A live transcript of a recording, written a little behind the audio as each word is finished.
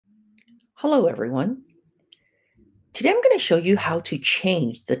Hello, everyone. Today I'm going to show you how to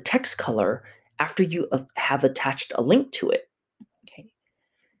change the text color after you have attached a link to it. Okay.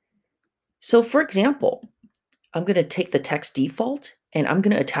 So for example, I'm going to take the text default and I'm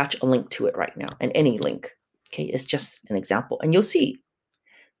going to attach a link to it right now, and any link. Okay, it's just an example. And you'll see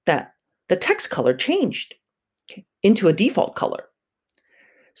that the text color changed, okay, into a default color.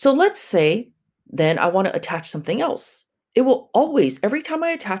 So let's say then I want to attach something else. It will always, every time I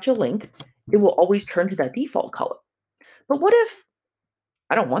attach a link, it will always turn to that default color. But what if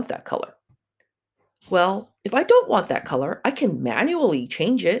I don't want that color? Well, if I don't want that color, I can manually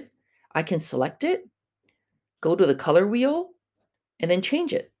change it. I can select it, go to the color wheel, and then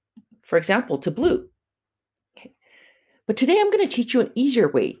change it. For example, to blue. Okay. But today I'm going to teach you an easier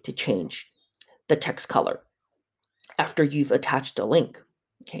way to change the text color after you've attached a link.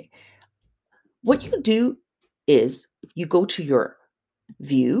 Okay. What you do is you go to your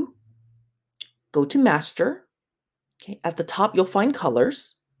view, go to master. Okay. At the top, you'll find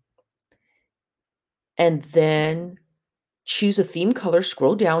colors. And then choose a theme color,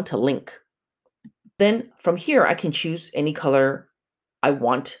 scroll down to link. Then from here, I can choose any color I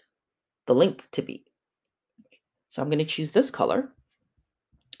want the link to be. So I'm going to choose this color.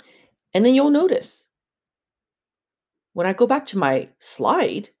 And then you'll notice when I go back to my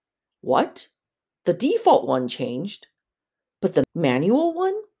slide, what? The default one changed, but the manual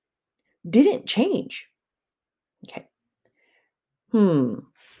one didn't change. Okay.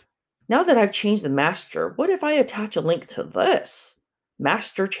 Now that I've changed the master, what if I attach a link to this?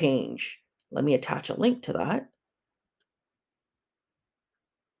 Master change. Let me attach a link to that.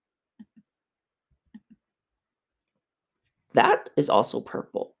 That is also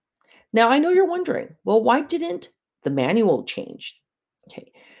purple. Now, I know you're wondering, well, why didn't the manual change?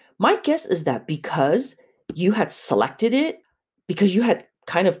 Okay. My guess is that because you had selected it, because you had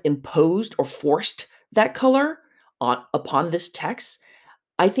kind of imposed or forced that color upon this text,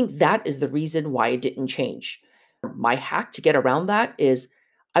 I think that is the reason why it didn't change. My hack to get around that is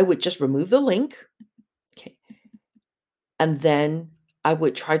I would just remove the link, okay, and then I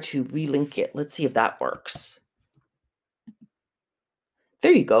would try to relink it. Let's see if that works.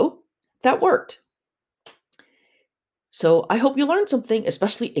 There you go. That worked. So I hope you learned something,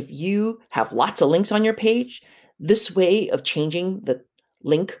 especially if you have lots of links on your page. This way of changing the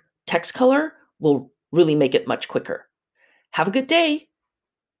link text color will really make it much quicker. Have a good day.